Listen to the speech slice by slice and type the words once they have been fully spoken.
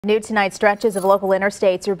New tonight, stretches of local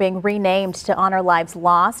interstates are being renamed to honor lives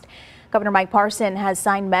lost. Governor Mike Parson has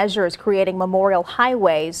signed measures creating memorial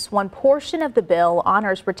highways. One portion of the bill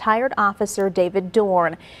honors retired officer David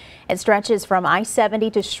Dorn. It stretches from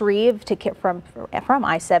I-70 to Shreve from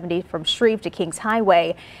I-70 from Shreve to Kings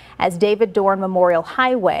Highway as David Dorn Memorial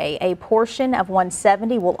Highway. A portion of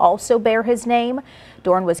 170 will also bear his name.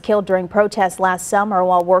 Dorn was killed during protests last summer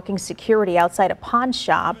while working security outside a pawn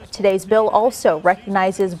shop. Today's bill also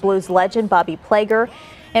recognizes blues legend Bobby Plager.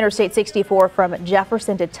 Interstate 64 from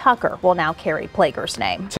Jefferson to Tucker will now carry Plager's name.